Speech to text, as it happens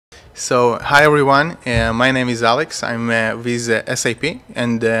So, hi everyone, my name is Alex, I'm with SAP,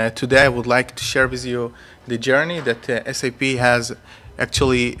 and today I would like to share with you the journey that SAP has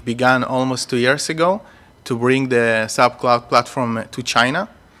actually begun almost 2 years ago to bring the SAP Cloud Platform to China.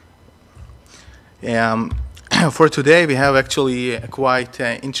 For today we have actually a quite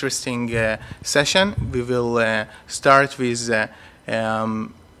interesting session. We will start with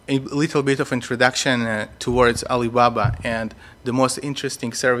a little bit of introduction towards Alibaba and the most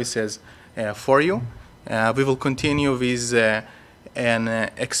interesting services for you. We will continue with an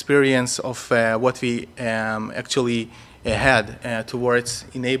experience of what we actually had towards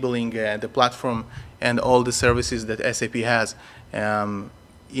enabling the platform and all the services that SAP has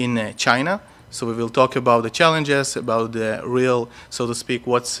in China. So we will talk about the challenges, about the real, so to speak,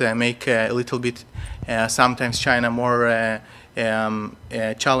 what's make a little bit sometimes China more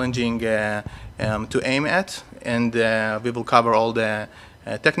challenging to aim at, and we will cover all the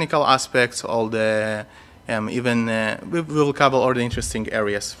technical aspects, all the we will cover all the interesting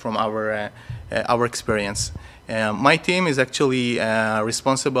areas from our experience. My team is actually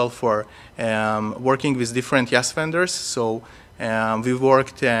responsible for working with different IaaS vendors. So we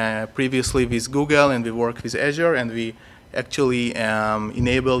worked previously with Google, and we worked with Azure, and we actually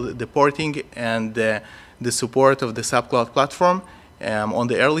enabled the porting and the support of the SAP Cloud Platform on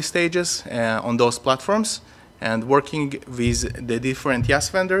the early stages on those platforms. And working with the different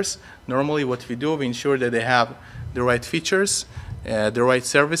IaaS vendors, normally what we do, we ensure that they have the right features, the right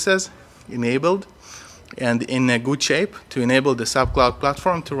services enabled, and in a good shape to enable the SAP Cloud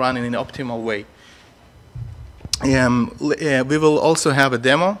Platform to run in an optimal way. We will also have a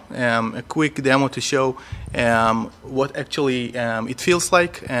demo, a quick demo to show what actually it feels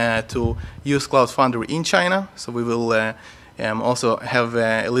like to use Cloud Foundry in China. So we will also have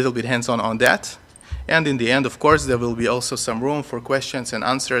a little bit hands-on on that. And in the end, of course, there will be also some room for questions and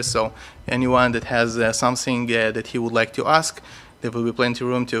answers. So anyone that has something that he would like to ask, there will be plenty of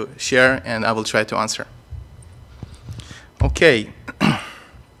room to share, and I will try to answer. Okay.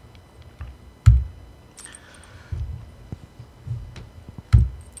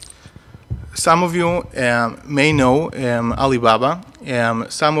 Some of you may know Alibaba,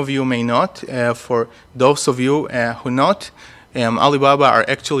 some of you may not. For those of you who not, Alibaba are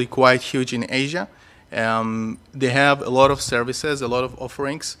actually quite huge in Asia. They have a lot of services, a lot of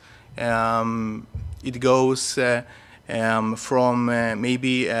offerings. It goes from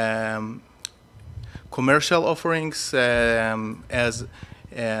maybe commercial offerings as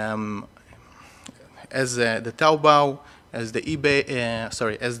the Taobao, as the eBay,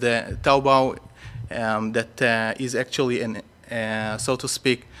 as the Taobao that is actually an, so to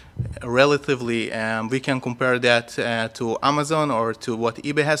speak, relatively, we can compare that to Amazon or to what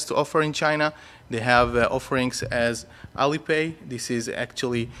eBay has to offer in China. They have offerings as Alipay. This is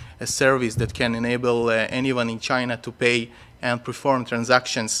actually a service that can enable anyone in China to pay and perform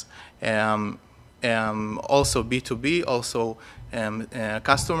transactions. Also B2B, also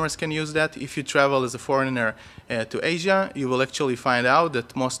customers can use that. If you travel as a foreigner to Asia, you will actually find out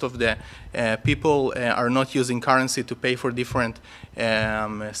that most of the people are not using currency to pay for different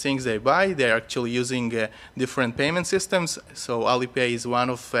things they buy. They're actually using different payment systems. So Alipay is one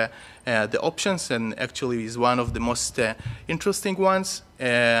of the options, and actually is one of the most interesting ones.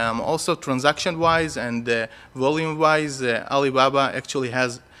 Also transaction-wise and volume-wise, Alibaba actually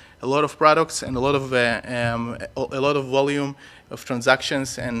has a lot of products and a lot of volume of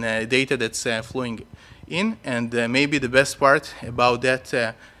transactions and data that's flowing in. And maybe the best part about that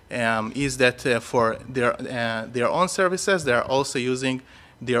is that for their own services, they are also using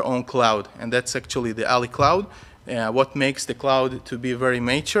their own cloud, and that's actually the Ali Cloud. What makes the cloud to be very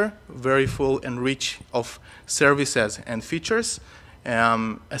mature, very full and rich of services and features.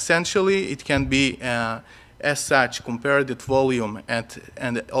 Essentially, it can be as such, compared at volume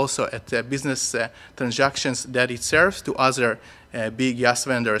and also at business transactions that it serves to other big IaaS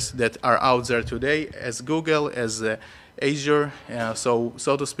vendors that are out there today, as Google, as Azure. So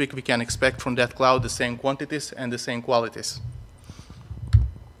to speak, we can expect from that cloud the same quantities and the same qualities.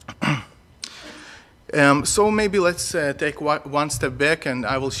 So maybe let's take one step back, and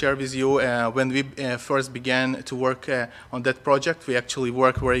I will share with you when we first began to work on that project. We actually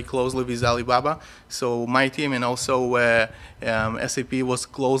work very closely with Alibaba. So my team and also SAP was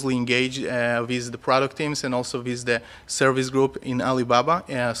closely engaged with the product teams and also with the service group in Alibaba.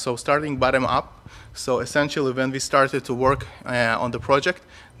 So starting bottom up. So essentially when we started to work on the project,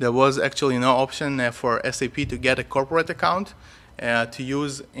 there was actually no option for SAP to get a corporate account to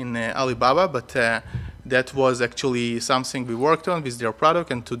use in Alibaba, but That was actually something we worked on with their product,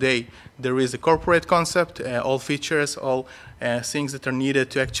 and today there is a corporate concept, all features, all things that are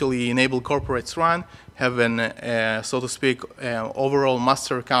needed to actually enable corporates run, have an, so to speak, overall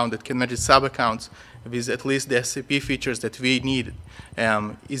master account that can manage sub-accounts with at least the SAP features that we need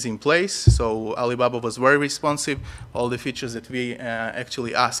is in place. So Alibaba was very responsive. All the features that we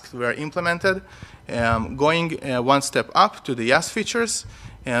actually asked were implemented. Going one step up to the IaaS features.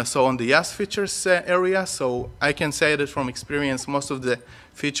 So on the IaaS features area, so I can say that from experience, most of the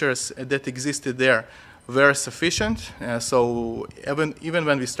features that existed there were sufficient. So even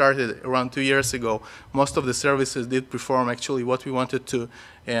when we started around 2 years ago, most of the services did perform actually what we wanted to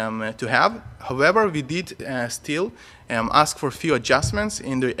have. However, we did still ask for a few adjustments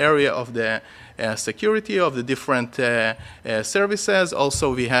in the area of the security of the different services.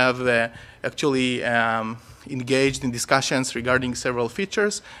 Also, we have actually engaged in discussions regarding several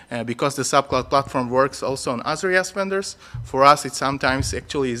features because the SAP Cloud Platform works also on other IaaS vendors. For us, it sometimes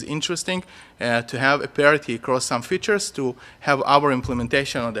actually is interesting to have a parity across some features to have our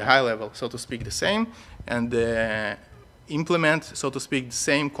implementation on the high level, so to speak, the same, and implement, so to speak, the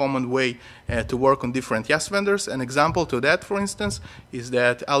same common way to work on different IaaS vendors. An example to that, for instance, is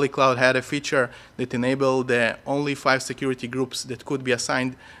that Ali Cloud had a feature that enabled only 5 security groups that could be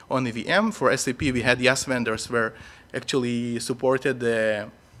assigned on a VM. For SAP, we had IaaS vendors where actually supported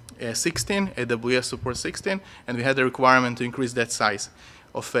 16, AWS support 16, and we had a requirement to increase that size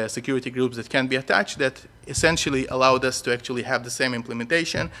of security groups that can be attached that essentially allowed us to actually have the same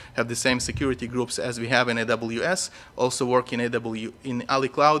implementation, have the same security groups as we have in AWS, also work in Ali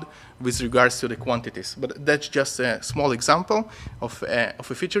Cloud with regards to the quantities. But that's just a small example of a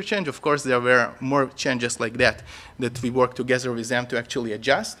feature change. Of course, there were more changes like that we worked together with them to actually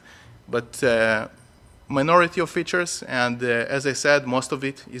adjust. But minority of features, and as I said, most of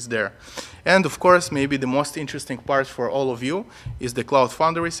it is there. And of course, maybe the most interesting part for all of you is the Cloud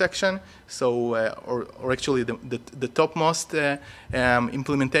Foundry section. So, or actually the topmost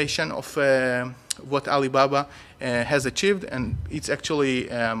implementation of what Alibaba has achieved, and it's actually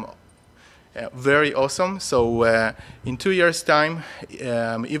very awesome. So in 2 years' time,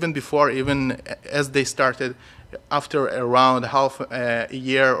 even as they started, after around half a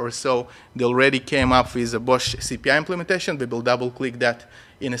year or so, they already came up with a Bosch CPI implementation. We will double-click that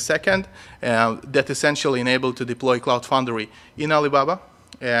in a second. That essentially enabled to deploy Cloud Foundry in Alibaba.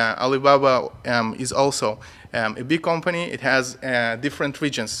 Alibaba is also a big company. It has different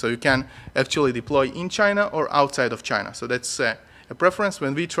regions, so you can actually deploy in China or outside of China. So that's a preference.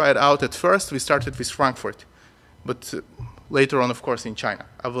 When we tried out at first, we started with Frankfurt, but later on, of course, in China.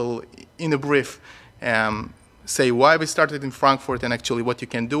 I will, in a brief, say why we started in Frankfurt and actually what you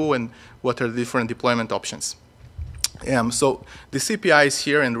can do and what are the different deployment options. So the CPI is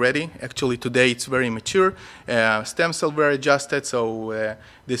here and ready. Actually, today it's very mature. Stem cell were adjusted, so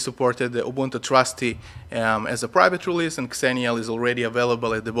they supported the Ubuntu Trusty as a private release, and Xenial is already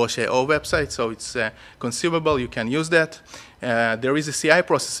available at the Bosch.io website, so it's consumable. You can use that. There is a CI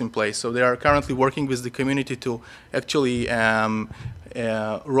process in place, so they are currently working with the community to actually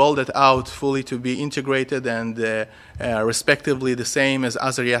roll that out fully to be integrated and respectively the same as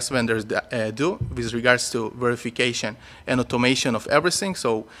other IaaS vendors do with regards to verification and automation of everything.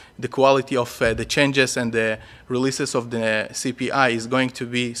 So the quality of the changes and the releases of the CPI is going to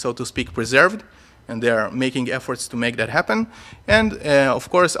be, so to speak, preserved, and they are making efforts to make that happen. And of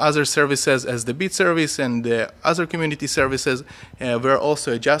course, other services as the Beat service and the other community services were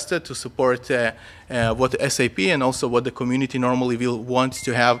also adjusted to support what SAP and also what the community normally will want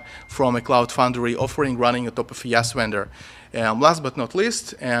to have from a Cloud Foundry offering running on top of a IaaS vendor. Last but not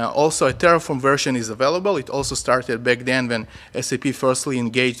least, also a Terraform version is available. It also started back then when SAP firstly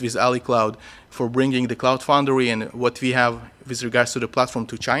engaged with Ali Cloud for bringing the Cloud Foundry and what we have with regards to the platform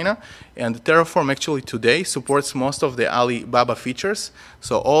to China. And Terraform actually today supports most of the Alibaba features.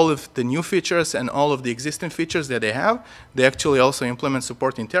 So all of the new features and all of the existing features that they have, they actually also implement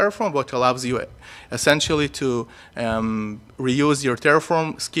support in Terraform, what allows you essentially to reuse your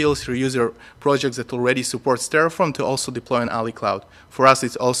Terraform skills, reuse your projects that already supports Terraform to also deploy on Ali Cloud. For us,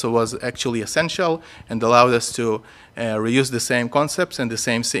 it also was actually essential and allowed us to reuse the same concepts and the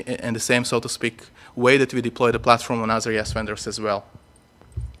same, so to speak, way that we deploy the platform on other IaaS vendors as well.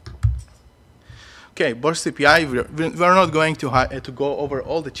 Okay, Bosch CPI, we're not going to go over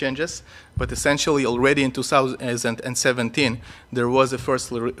all the changes, but essentially already in 2017, there was a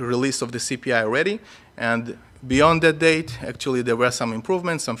first release of the CPI already, and beyond that date, actually there were some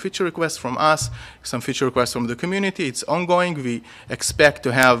improvements, some feature requests from us, some feature requests from the community. It's ongoing. We expect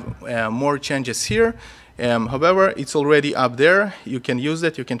to have more changes here. However, it's already up there. You can use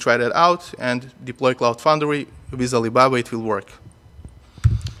it, you can try that out, and deploy Cloud Foundry with Alibaba, it will work.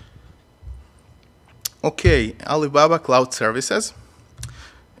 Okay, Alibaba Cloud Services.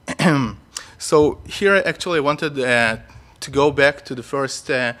 So here actually I wanted to go back to the first,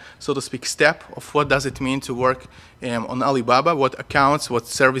 so to speak, step of what does it mean to work on Alibaba, what accounts, what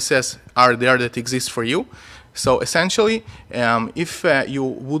services are there that exist for you. So essentially, if you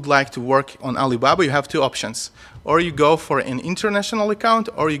would like to work on Alibaba, you have two options. Or you go for an international account,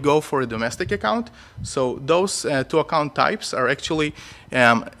 or you go for a domestic account. So those two account types are actually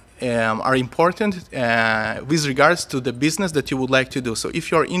are important with regards to the business that you would like to do. So if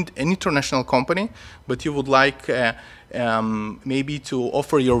you're in an international company, but you would like maybe to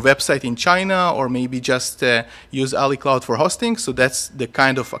offer your website in China, or maybe just use Ali Cloud for hosting, so that's the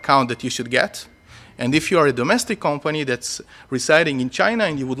kind of account that you should get. And if you are a domestic company that's residing in China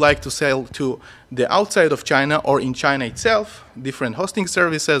and you would like to sell to the outside of China or in China itself, different hosting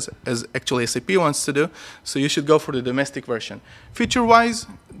services, as actually SAP wants to do, so you should go for the domestic version. Feature-wise,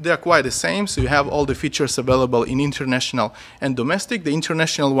 they are quite the same, so you have all the features available in international and domestic. The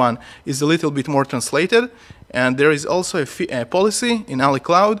international one is a little bit more translated, and there is also a policy in Ali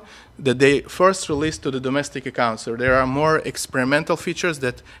Cloud that they first released to the domestic account. So there are more experimental features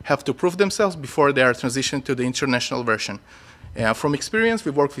that have to prove themselves before they are transitioned to the international version. From experience,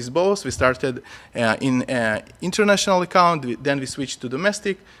 we worked with both. We started in international account, then we switched to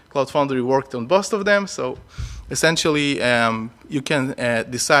domestic. Cloud Foundry worked on both of them. So essentially, you can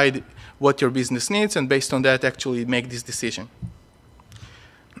decide what your business needs, and based on that, actually make this decision.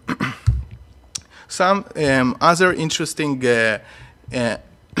 Some other interesting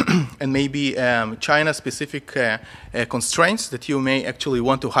and maybe China-specific constraints that you may actually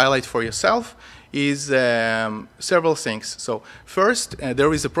want to highlight for yourself is several things. So first,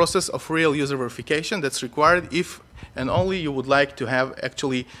 there is a process of real user verification that's required if and only you would like to have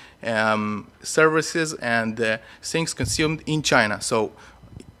actually services and things consumed in China. So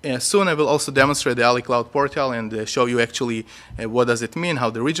soon I will also demonstrate the Ali Cloud portal and show you actually what does it mean, how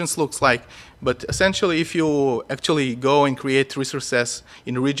the regions looks like. But essentially, if you actually go and create resources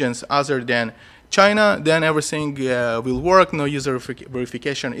in regions other than China, then everything will work. No user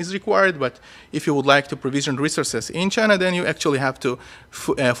verification is required. But if you would like to provision resources in China, then you actually have to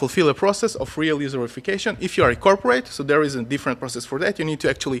fulfill a process of real user verification. If you are a corporate, so there is a different process for that. You need to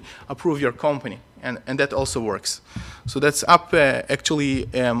actually approve your company, and that also works. So that's up actually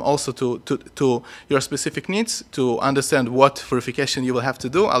also to your specific needs to understand what verification you will have to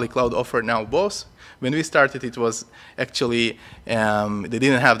do. Ali Cloud offer now both. When we started, it was actually, they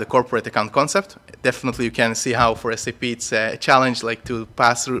didn't have the corporate account concept. Definitely you can see how for SAP it's a challenge like to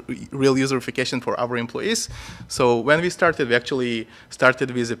pass real user verification for our employees. So when we started, we actually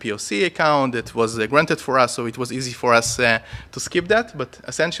started with a POC account that was granted for us, so it was easy for us to skip that. But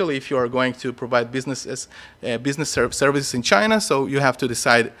essentially, if you are going to provide business services in China, so you have to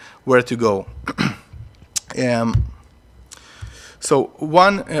decide where to go. So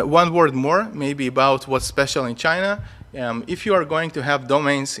one word more, maybe about what's special in China. If you are going to have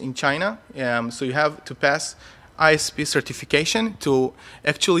domains in China, so you have to pass ISP certification to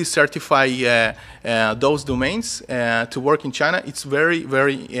actually certify those domains to work in China. It's very,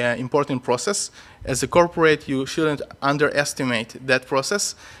 very important process. As a corporate, you shouldn't underestimate that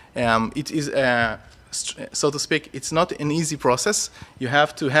process. It is, so to speak, it's not an easy process. You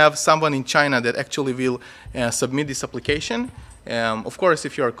have to have someone in China that actually will submit this application. Of course,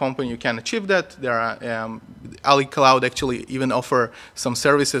 if you're a company, you can achieve that. There are Ali Cloud actually even offer some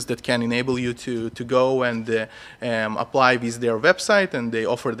services that can enable you to go and apply with their website, and they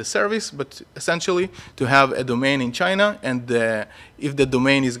offer the service. But essentially, to have a domain in China, and if the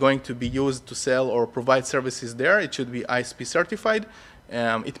domain is going to be used to sell or provide services there, it should be ISP certified.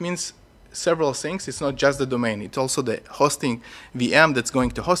 It means several things. It's not just the domain. It's also the hosting VM that's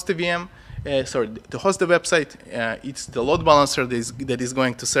going to host the VM. To host the website, it's the load balancer that is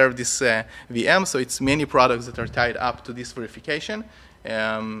going to serve this VM. So it's many products that are tied up to this verification.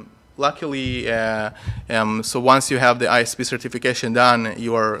 Luckily, so once you have the ISP certification done,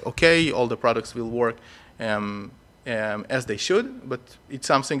 you are okay. All the products will work as they should. But it's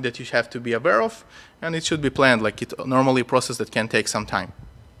something that you have to be aware of, and it should be planned. Like it's normally a process that can take some time.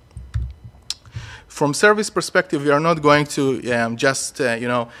 From service perspective, we are not going to just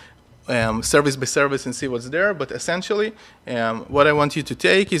service by service and see what's there, but essentially what I want you to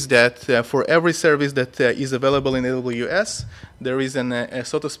take is that for every service that is available in AWS, there is a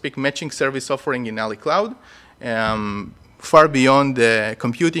so to speak matching service offering in Ali Cloud. Far beyond the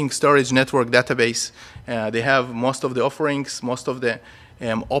computing, storage, network, database, they have most of the offerings, most of the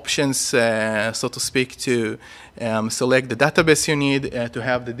options, so to speak, to select the database you need, to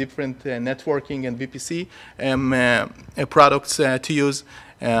have the different networking and VPC products to use.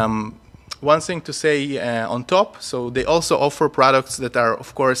 One thing to say on top, so they also offer products that are,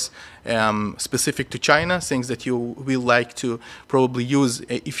 of course, specific to China, things that you will like to probably use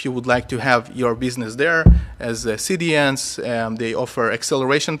if you would like to have your business there, as CDNs. They offer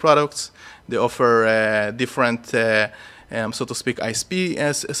acceleration products. They offer different, so to speak, ISP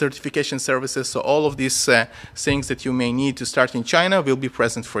certification services. So all of these things that you may need to start in China will be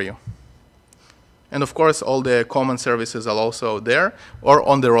present for you. And of course, all the common services are also there or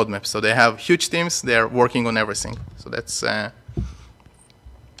on the roadmap. So they have huge teams. They're working on everything. So that's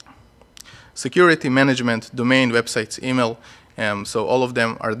security management, domain, websites, email. So all of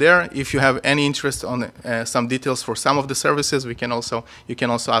them are there. If you have any interest on some details for some of the services, you can also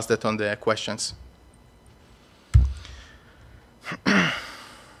ask that on the questions.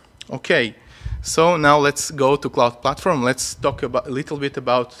 Okay. So now let's go to Cloud Platform. Let's talk a little bit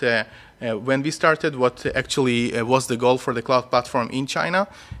about when we started, what actually was the goal for the Cloud Platform in China.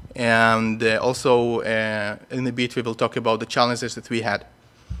 And also in a bit we will talk about the challenges that we had.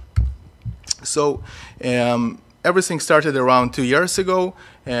 So everything started around 2 years ago.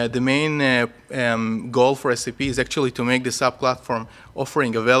 The main goal for SAP is actually to make the SAP platform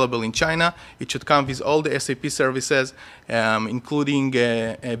offering available in China. It should come with all the SAP services, including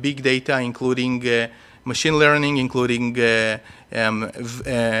big data, including machine learning, including web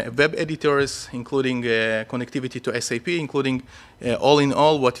editors, including connectivity to SAP, including all in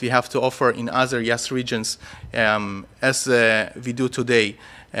all what we have to offer in other IaaS regions as we do today.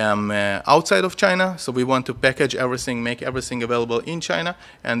 Outside of China, so we want to package everything, make everything available in China,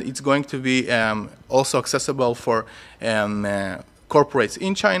 and it's going to be also accessible for corporates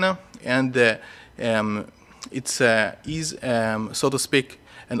in China, and it's so to speak,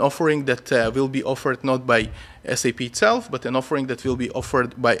 an offering that will be offered not by SAP itself, but an offering that will be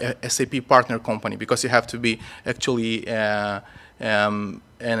offered by a SAP partner company, because you have to be actually a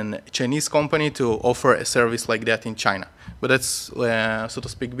Chinese company to offer a service like that in China. But that's, so to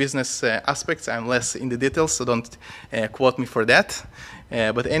speak, business aspects. I'm less in the details, so don't quote me for that.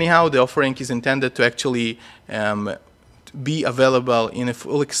 But anyhow, the offering is intended to actually be available in a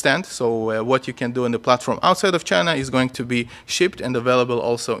full extent. So what you can do on the platform outside of China is going to be shipped and available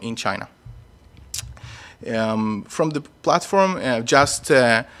also in China. From the platform,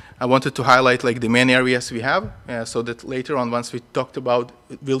 I wanted to highlight like the main areas we have, so that later on, once we'll talk about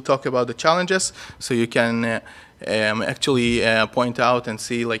the challenges, so you can actually point out and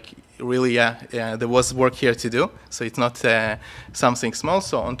see like really, there was work here to do. So it's not something small.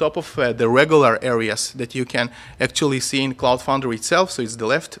 So on top of the regular areas that you can actually see in Cloud Foundry itself, so it's the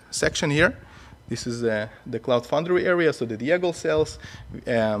left section here. This is the Cloud Foundry area, so the Diagonal cells,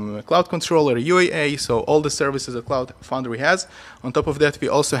 Cloud Controller, UAA, so all the services that Cloud Foundry has. On top of that, we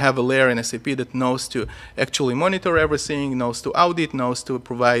also have a layer in SAP that knows to actually monitor everything, knows to audit, knows to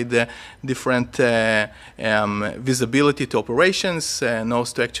provide different visibility to operations,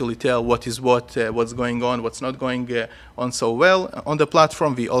 knows to actually tell what is what's going on, what's not going on so well. On the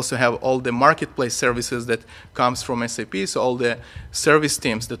platform, we also have all the marketplace services that comes from SAP, so all the service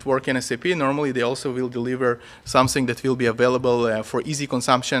teams that work in SAP, normally they also will deliver something that will be available for easy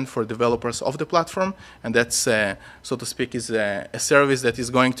consumption for developers of the platform, and that's, so to speak, is a service that is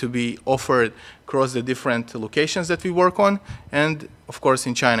going to be offered across the different locations that we work on, and of course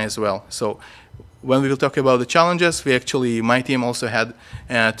in China as well. So when we will talk about the challenges, my team also had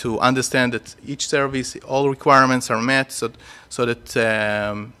to understand that each service, all requirements are met, so that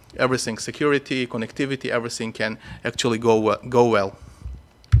everything, security, connectivity, everything can actually go well.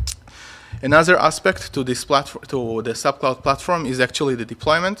 Another aspect to this platform, to the SAP Cloud Platform, is actually the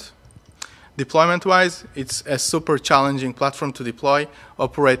deployment. Deployment-wise, it's a super challenging platform to deploy,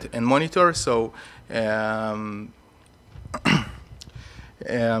 operate, and monitor. So you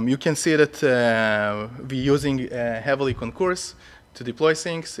can see that we're using heavily Concurs to deploy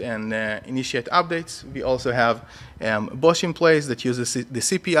things and initiate updates. We also have Bosch in place that uses the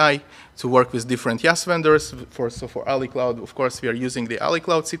CPI to work with different IaaS vendors. So for Ali Cloud, of course, we are using the Ali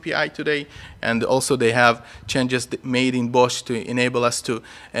Cloud CPI today, and also they have changes made in Bosch to enable us to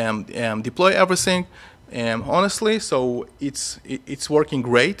deploy everything. Honestly, so it's working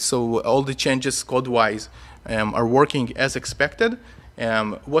great. So all the changes code-wise are working as expected.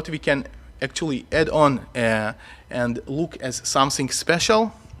 What we can actually add on and look as something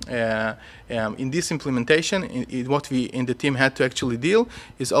special in this implementation, what we in the team had to actually deal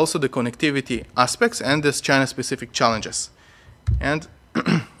is also the connectivity aspects and the China-specific challenges. And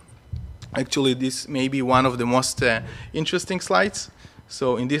actually, this may be one of the most interesting slides.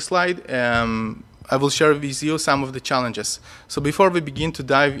 So in this slide, I will share with you some of the challenges. So before we begin to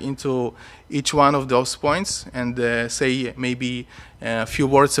dive into each one of those points and say maybe a few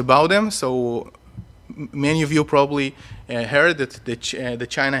words about them, so many of you probably heard that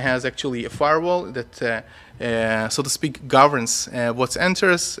China has actually a firewall that, so to speak, governs what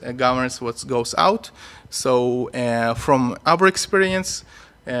enters, governs what goes out. So from our experience,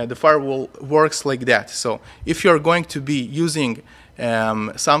 the firewall works like that. So if you're going to be using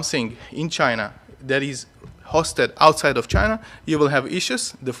something in China that is hosted outside of China, you will have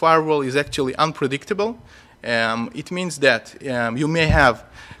issues. The firewall is actually unpredictable. It means that you may have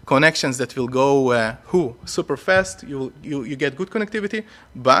connections that will go super fast. You get good connectivity,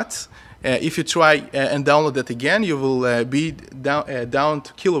 but if you try and download that again, you will be down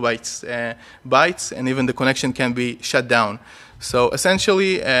to kilobytes, bytes, and even the connection can be shut down. So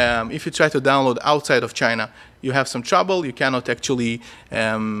essentially, if you try to download outside of China, you have some trouble. You cannot actually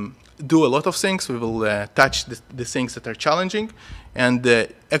do a lot of things. We will touch the things that are challenging. And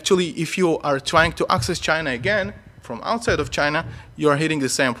actually, if you are trying to access China again from outside of China, you are hitting the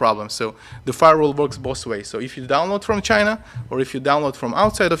same problem. So the firewall works both ways. So if you download from China or if you download from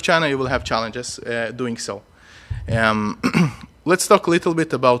outside of China, you will have challenges doing so. Let's talk a little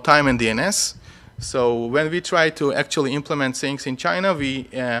bit about time and DNS. So when we tried to actually implement things in China, we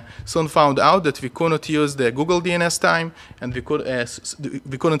soon found out that we could not use the Google DNS time, and we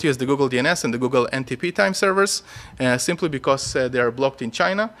couldn't use the Google DNS and the Google NTP time servers simply because they are blocked in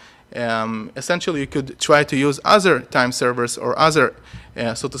China. Essentially, you could try to use other time servers or other,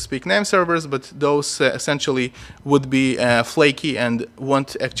 so to speak, name servers, but those essentially would be flaky and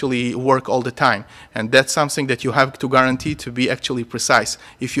won't actually work all the time. And that's something that you have to guarantee to be actually precise.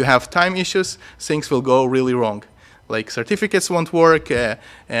 If you have time issues, things will go really wrong. Like certificates won't work,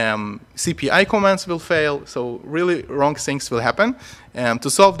 CPI commands will fail, so really wrong things will happen. To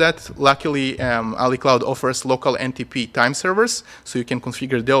solve that, luckily, Ali Cloud offers local NTP time servers, so you can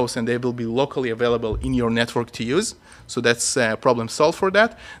configure those and they will be locally available in your network to use. So that's a problem solved for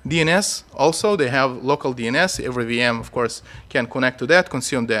that. DNS, also, they have local DNS. Every VM, of course, can connect to that,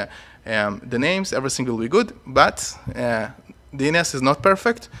 consume the names, everything will be good, but DNS is not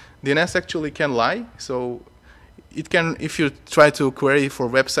perfect. DNS actually can lie, so it can, if you try to query for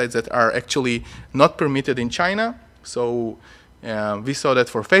websites that are actually not permitted in China. So we saw that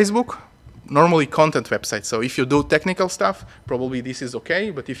for Facebook, normally content websites. So if you do technical stuff, probably this is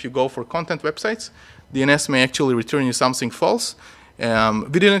okay. But if you go for content websites, DNS may actually return you something false.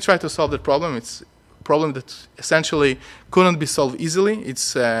 We didn't try to solve that problem. It's a problem that essentially couldn't be solved easily.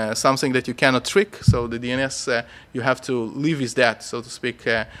 It's something that you cannot trick. So the DNS, you have to live with that, so to speak.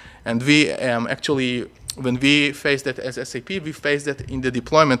 And we actually, when we faced that as SAP, we faced that in the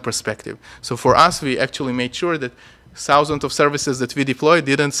deployment perspective. So for us, we actually made sure that thousands of services that we deployed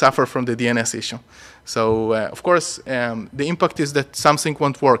didn't suffer from the DNS issue. So of course, the impact is that something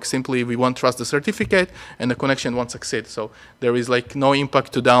won't work. Simply, we won't trust the certificate and the connection won't succeed. So there is like no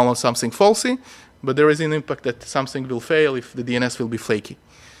impact to download something faulty, but there is an impact that something will fail if the DNS will be flaky.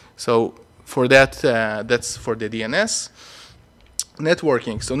 So for that, that's for the DNS.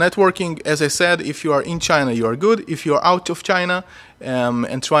 Networking. So networking, as I said, if you are in China, you are good. If you are out of China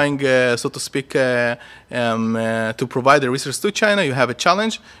and trying, so to speak, to provide the resource to China, you have a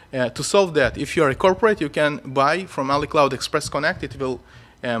challenge. To solve that, if you are a corporate, you can buy from Ali Cloud Express Connect. It will,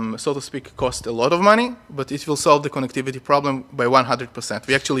 so to speak, cost a lot of money, but it will solve the connectivity problem by 100%.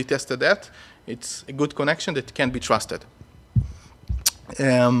 We actually tested that. It's a good connection that can be trusted.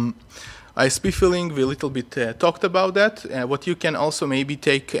 ISP filling, we a little bit talked about that. What you can also maybe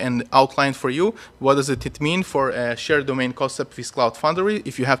take and outline for you, what does it mean for a shared domain concept with Cloud Foundry?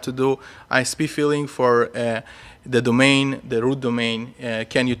 If you have to do ISP filling for the domain, the root domain,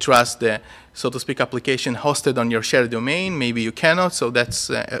 can you trust the, so to speak, application hosted on your shared domain? Maybe you cannot, so that's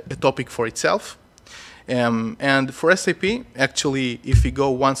a topic for itself. And for SAP, actually, if we go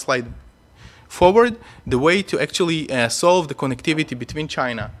one slide forward, the way to actually solve the connectivity between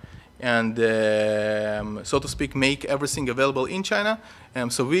China and, so to speak, make everything available in China.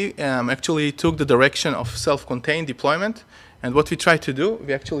 So we actually took the direction of self-contained deployment. And what we try to do,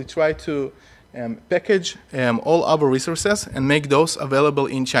 we actually try to package all our resources and make those available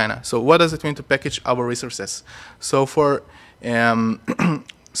in China. So what does it mean to package our resources? So for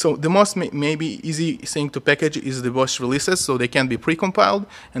so the most maybe easy thing to package is the Bosch releases, so they can be pre-compiled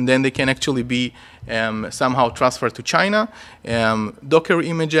and then they can actually be somehow transferred to China. Docker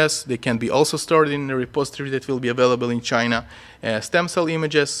images, they can be also stored in a repository that will be available in China. Stem cell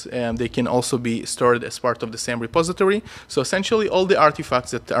images, they can also be stored as part of the same repository. So essentially all the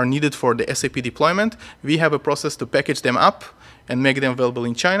artifacts that are needed for the SAP deployment, we have a process to package them up and make them available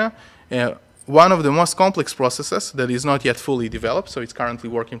in China. One of the most complex processes that is not yet fully developed, so it's currently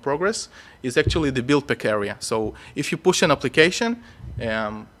work in progress, is actually the build pack area. So if you push an application,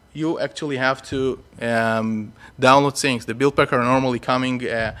 you actually have to download things. The build pack are normally coming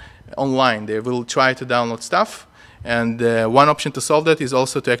online. They will try to download stuff. And one option to solve that is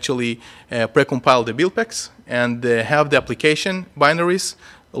also to actually pre-compile the build packs and have the application binaries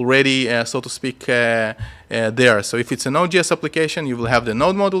already, so to speak, there. So if it's a Node.js application, you will have the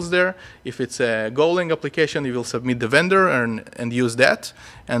Node modules there. If it's a Golang application, you will submit the vendor and use that.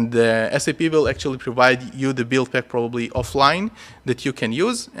 And SAP will actually provide you the build pack probably offline that you can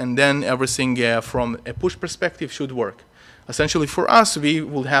use. And then everything from a push perspective should work. Essentially, for us, we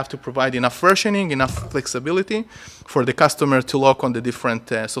will have to provide enough versioning, enough flexibility for the customer to lock on the different,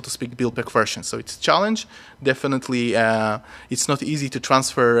 so to speak, build pack versions. So it's a challenge. Definitely, it's not easy to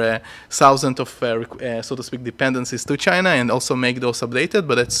transfer thousands of, so to speak, dependencies to China and also make those updated,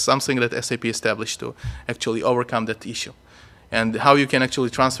 but it's something that SAP established to actually overcome that issue. And how you can actually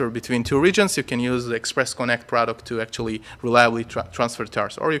transfer between two regions, you can use the Express Connect product to actually reliably transfer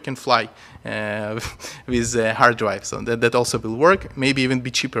TARs, or you can fly with a hard drive. So that also will work, maybe even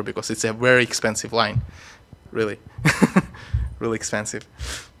be cheaper because it's a very expensive line, really, really expensive.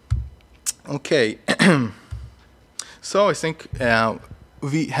 Okay, so I think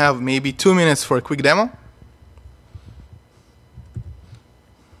we have maybe 2 minutes for a quick demo.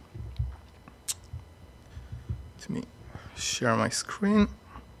 Let me share my screen.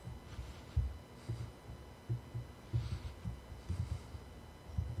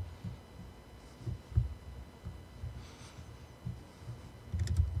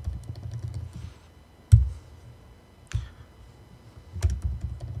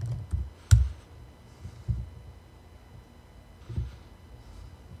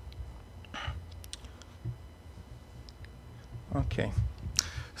 Okay,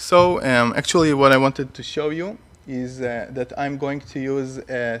 so actually what I wanted to show you is that I'm going to use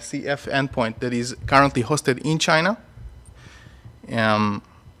a CF endpoint that is currently hosted in China.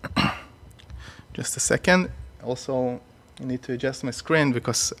 Just a second. Also, I need to adjust my screen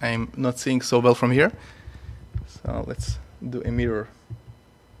because I'm not seeing so well from here. So let's do a mirror.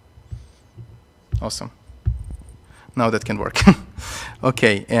 Awesome. Now that can work.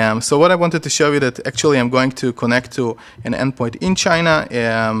 Okay, so what I wanted to show you that actually I'm going to connect to an endpoint in China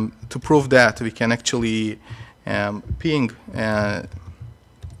to prove that we can actually ping the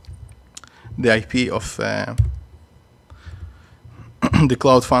IP of the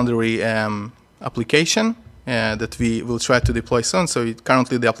Cloud Foundry application that we will try to deploy soon. So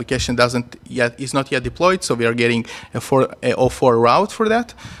currently the application is not yet deployed, so we are getting a 04 route for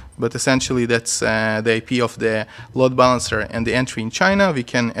that. But essentially that's the IP of the load balancer and the entry in China. We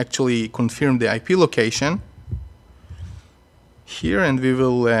can actually confirm the IP location here, and we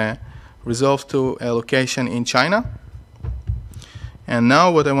will resolve to a location in China. And now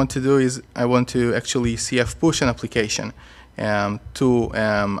what I want to do is I want to actually CF push an application to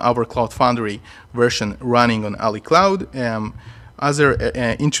our Cloud Foundry version running on Ali Cloud. Other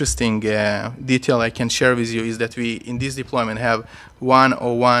interesting detail I can share with you is that we, in this deployment, have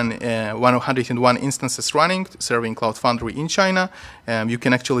 101 instances running, serving Cloud Foundry in China. You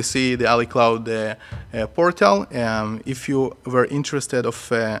can actually see the Ali Cloud portal. If you were interested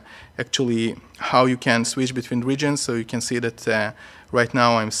of actually how you can switch between regions, so you can see that right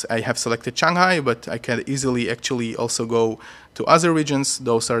now I have selected Shanghai, but I can easily actually also go to other regions.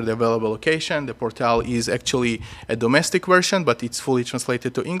 Those are the available location. The portal is actually a domestic version, but it's fully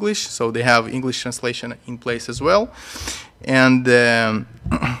translated to English, so they have English translation in place as well. And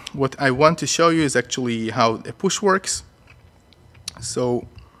what I want to show you is actually how the push works. So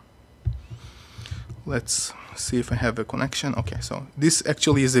let's see if I have a connection. Okay, so this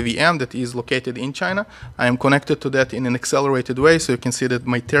actually is a VM that is located in China. I am connected to that in an accelerated way, so you can see that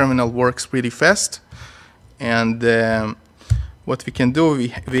my terminal works pretty fast. And what we can do,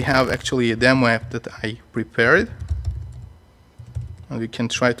 we have actually a demo app that I prepared, and we can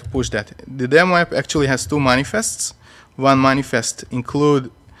try to push that. The demo app actually has two manifests. One manifest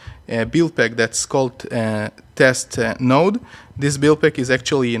include a build pack that's called test node. This build pack is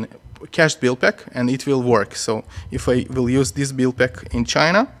actually a cached build pack, and it will work. So if I will use this build pack in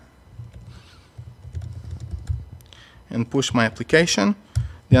China and push my application,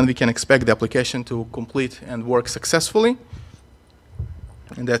 then we can expect the application to complete and work successfully.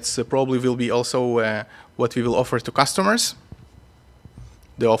 And that's probably will be also what we will offer to customers.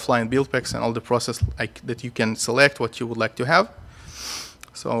 The offline build packs and all the process that you can select what you would like to have.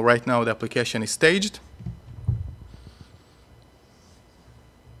 So right now the application is staged.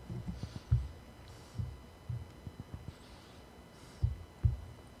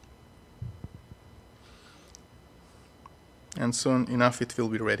 and soon enough it will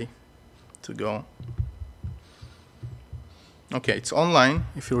be ready to go. Okay, it's online.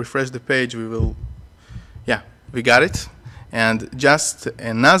 If you refresh the page, we got it. And just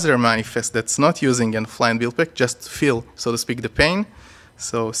another manifest that's not using an offline build pack, just feel, so to speak, the pain.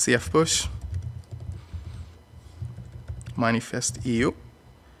 So CF push, manifest EU.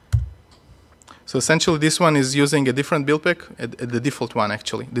 So essentially this one is using a different build pack, the default one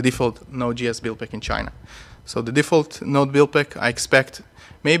actually, the default Node.js build pack in China. So the default Node build pack, I expect,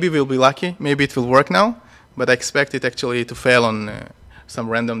 maybe we'll be lucky, maybe it will work now, but I expect it actually to fail on some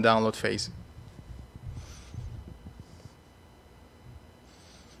random download phase.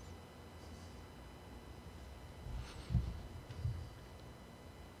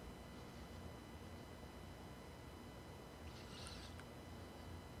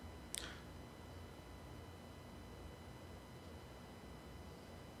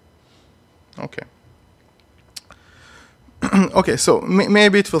 Okay. Okay, so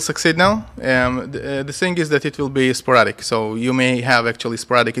maybe it will succeed now. The thing is that it will be sporadic. So you may have actually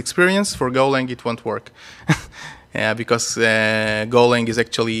sporadic experience. For Golang, it won't work. Because Golang is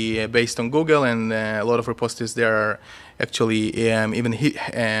actually based on Google, and a lot of repositories there are actually even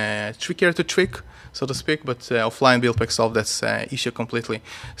trickier to trick, so to speak, but offline build pack solve that issue completely.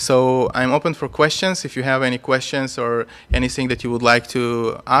 So I'm open for questions. If you have any questions or anything that you would like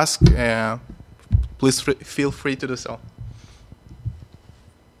to ask, please feel free to do so.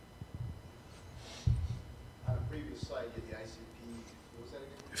 On a previous slide, you had the ICP, what was that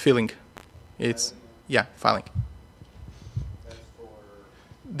again? Filing. It's, yeah, filing. That's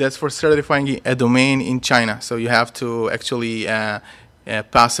That's for for certifying a domain in China. So you have to actually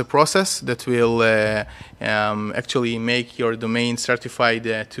pass a process that will actually make your domain certified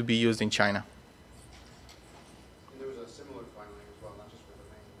to be used in China. And there was a similar filing as well, not just for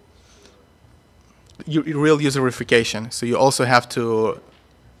domain, but Real user verification. So you also have to.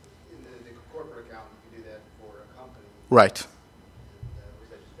 in the corporate account, you can do that for a company. Right. And, was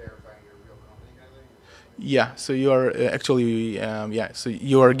that just verifying your real company kind of thing? Yeah. So you are actually So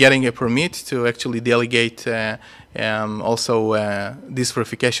you are getting a permit to actually delegate also this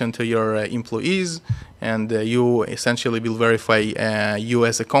verification to your employees, and you essentially will verify you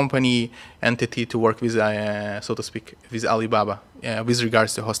as a company entity to work with, so to speak, with Alibaba with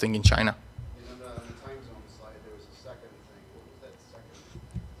regards to hosting in China. And on the time zone slide, there was a second thing. What was that second?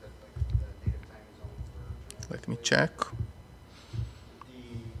 Is that like the native time zone for? Let me check.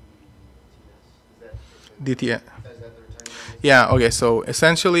 DTS. Is DTS. that their time zone? Yeah, okay, so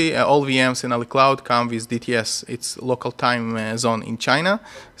essentially all VMs in Ali Cloud come with DTS. It's local time zone in China.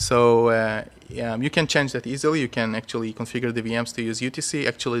 So you can change that easily. You can actually configure the VMs to use UTC.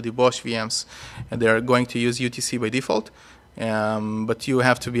 Actually, the Bosch VMs, they are going to use UTC by default, but you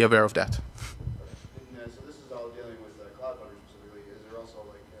have to be aware of that. And so this is all dealing with Cloud Runner specifically. Is there also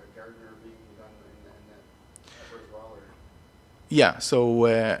like Gartner being done in that effort as well? Or? Yeah, so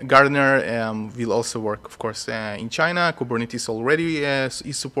Gardner will also work, of course, in China. Kubernetes already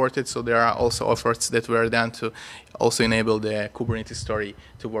is supported, so there are also efforts that were done to also enable the Kubernetes story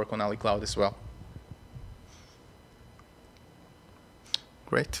to work on Ali Cloud as well.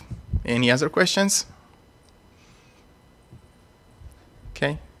 Great. Any other questions?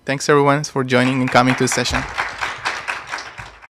 Okay. Thanks, everyone, for joining and coming to the session.